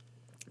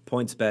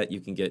 Points bet, you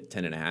can get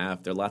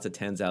 10.5. There are lots of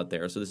 10s out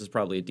there, so this is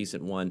probably a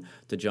decent one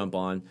to jump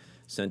on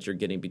since you're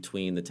getting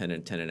between the 10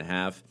 and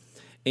 10.5.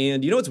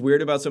 And you know what's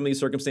weird about some of these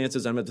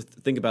circumstances? I'm going to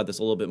think about this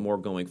a little bit more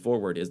going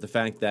forward, is the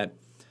fact that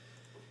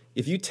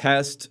if you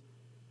test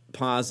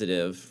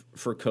positive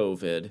for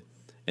COVID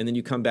and then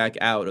you come back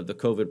out of the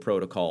COVID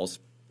protocols,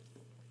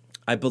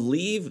 I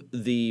believe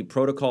the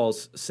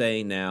protocols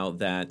say now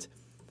that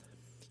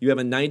you have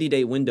a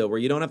 90-day window where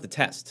you don't have to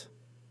test.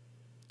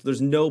 So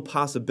there's no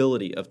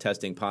possibility of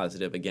testing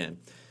positive again.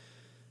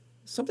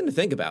 Something to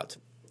think about,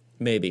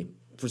 maybe,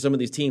 for some of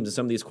these teams and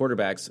some of these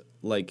quarterbacks.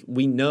 Like,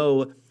 we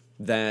know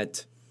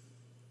that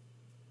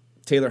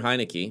Taylor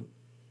Heineke,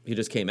 he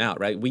just came out,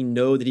 right? We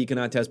know that he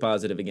cannot test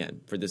positive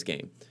again for this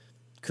game.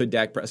 Could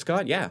Dak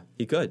Prescott? Yeah,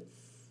 he could.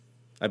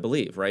 I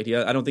believe, right?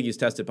 I don't think he's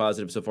tested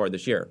positive so far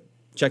this year.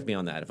 Check me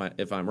on that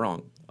if I'm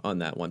wrong on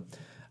that one.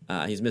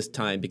 He's missed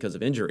time because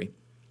of injury.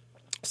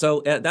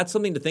 So that's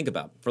something to think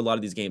about for a lot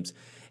of these games.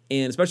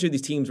 And especially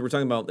these teams, we're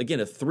talking about, again,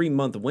 a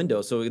 3-month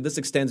window. So this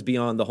extends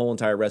beyond the whole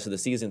entire rest of the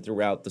season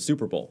throughout the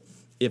Super Bowl.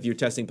 If you're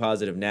testing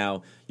positive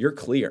now, you're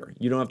clear.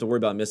 You don't have to worry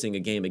about missing a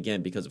game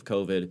again because of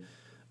COVID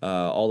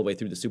all the way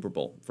through the Super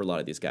Bowl for a lot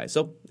of these guys.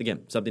 So,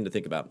 again, something to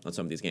think about on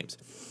some of these games.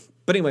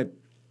 But anyway,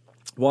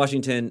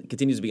 Washington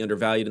continues to be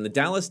undervalued. And the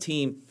Dallas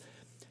team,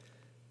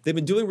 they've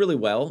been doing really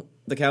well,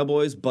 the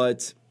Cowboys,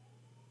 but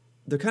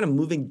they're kind of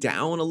moving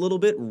down a little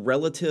bit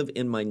relative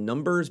in my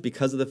numbers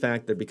because of the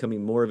fact they're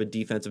becoming more of a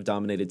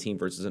defensive-dominated team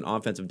versus an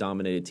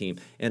offensive-dominated team.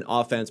 And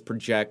offense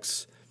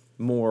projects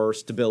more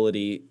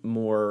stability,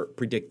 more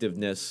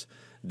predictiveness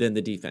than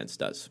the defense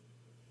does.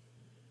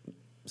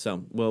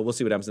 So we'll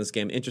see what happens in this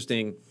game.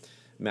 Interesting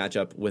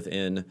matchup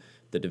within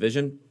the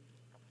division.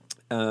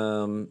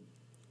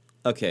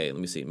 Okay, let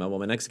me see.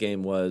 My next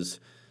game was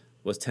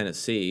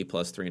Tennessee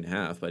plus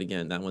 3.5, but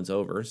again, that one's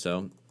over,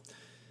 so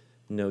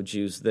no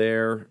juice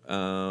there.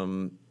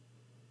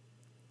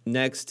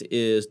 Next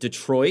is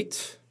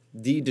Detroit,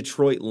 the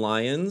Detroit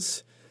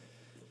Lions,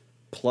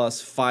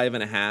 plus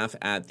 5.5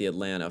 at the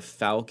Atlanta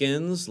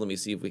Falcons. Let me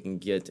see if we can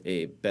get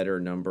a better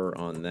number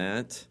on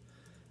that.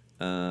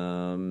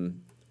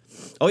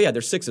 Oh, yeah,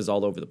 there's 6s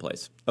all over the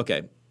place.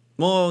 Okay.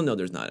 Well, no,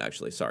 there's not,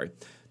 actually. Sorry.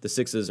 The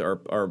 6s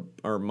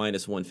are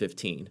minus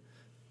 115.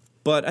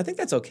 But I think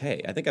that's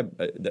okay. I think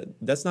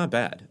that's not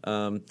bad.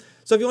 So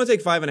if you want to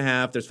take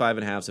 5.5, there's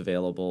 5.5s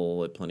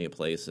available at plenty of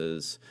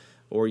places.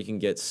 Or you can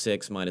get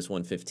 6 minus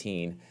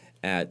 115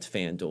 at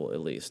FanDuel at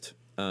least.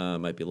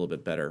 Might be a little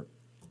bit better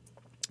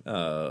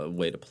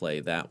way to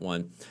play that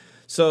one.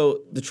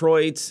 So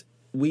Detroit,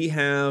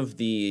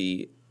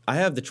 I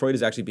have Detroit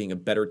as actually being a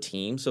better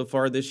team so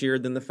far this year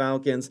than the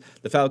Falcons.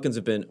 The Falcons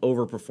have been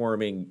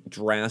overperforming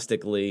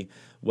drastically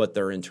what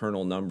their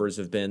internal numbers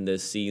have been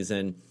this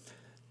season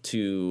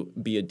to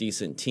be a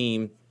decent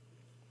team.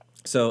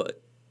 So,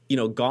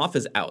 Goff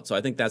is out. So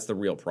I think that's the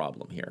real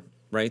problem here,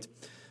 right?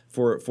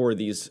 For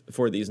these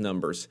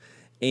numbers.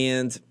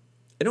 And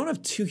I don't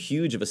have too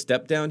huge of a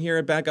step down here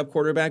at backup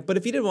quarterback, but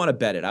if you didn't want to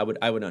bet it, I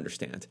would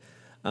understand.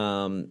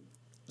 So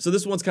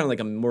this one's kind of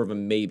like more of a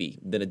maybe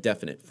than a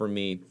definite for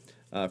me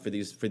for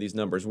these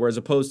numbers, whereas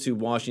opposed to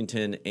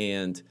Washington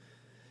and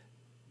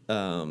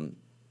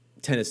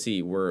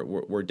Tennessee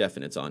were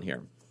definites on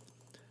here.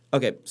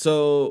 Okay,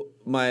 so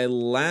my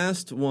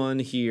last one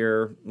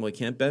here, well, I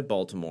can't bet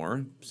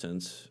Baltimore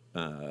since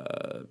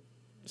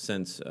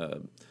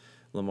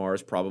Lamar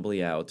is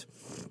probably out.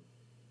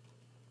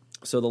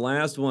 So the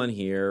last one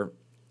here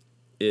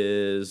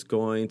is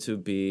going to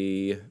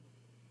be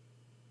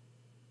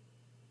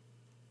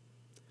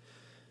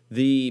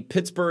the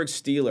Pittsburgh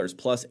Steelers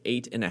plus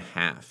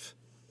 8.5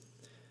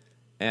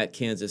 at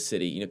Kansas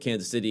City.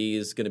 Kansas City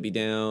is going to be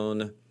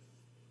down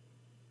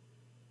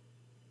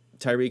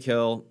Tyreek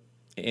Hill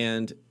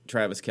and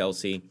Travis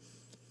Kelce.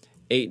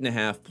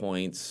 8.5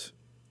 points.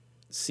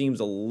 Seems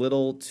a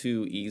little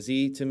too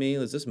easy to me.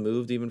 Has this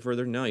moved even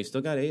further? No, you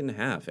still got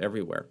 8.5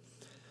 everywhere.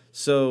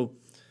 So,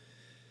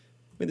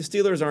 the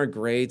Steelers aren't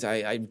great.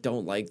 I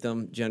don't like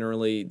them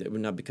generally. They would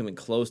not be coming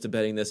close to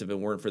betting this if it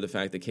weren't for the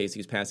fact that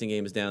Casey's passing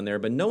game is down there.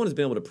 But no one has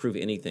been able to prove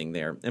anything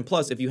there. And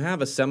plus, if you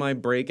have a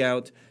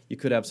semi-breakout, you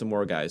could have some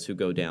more guys who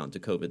go down to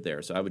COVID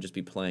there. So I would just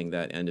be playing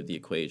that end of the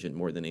equation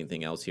more than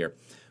anything else here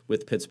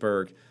with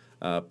Pittsburgh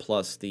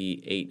plus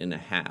the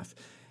 8.5.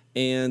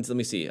 And let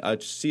me see. I'll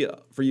see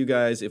for you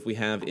guys if we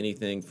have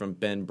anything from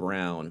Ben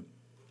Brown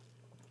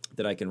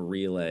that I can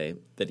relay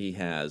that he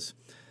has.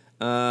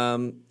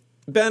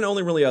 Ben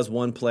only really has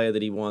one play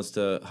that he wants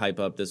to hype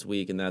up this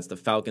week, and that's the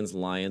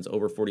Falcons-Lions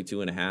over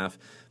 42.5.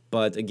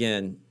 But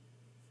again,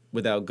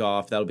 without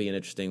Goff, that'll be an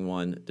interesting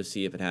one to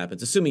see if it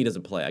happens. Assuming he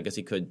doesn't play, I guess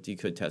he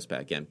could test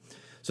back in.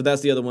 So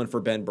that's the other one for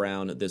Ben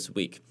Brown this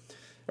week.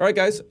 All right,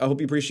 guys, I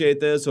hope you appreciate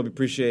this. Hope you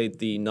appreciate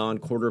the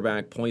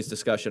non-quarterback points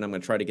discussion. I'm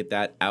going to try to get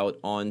that out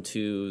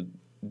onto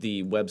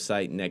the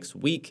website next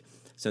week.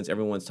 Since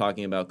everyone's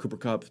talking about Cooper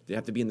Kupp, they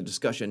have to be in the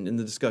discussion.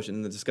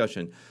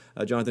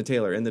 Jonathan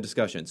Taylor in the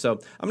discussion. So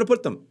I'm going to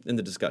put them in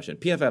the discussion.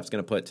 PFF's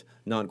going to put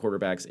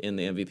non-quarterbacks in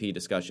the MVP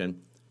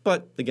discussion,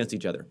 but against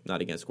each other,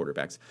 not against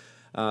quarterbacks.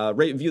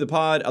 Rate and review the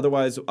pod.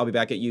 Otherwise, I'll be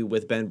back at you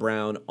with Ben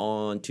Brown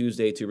on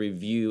Tuesday to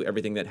review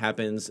everything that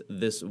happens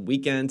this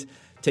weekend.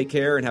 Take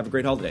care and have a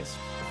great holidays.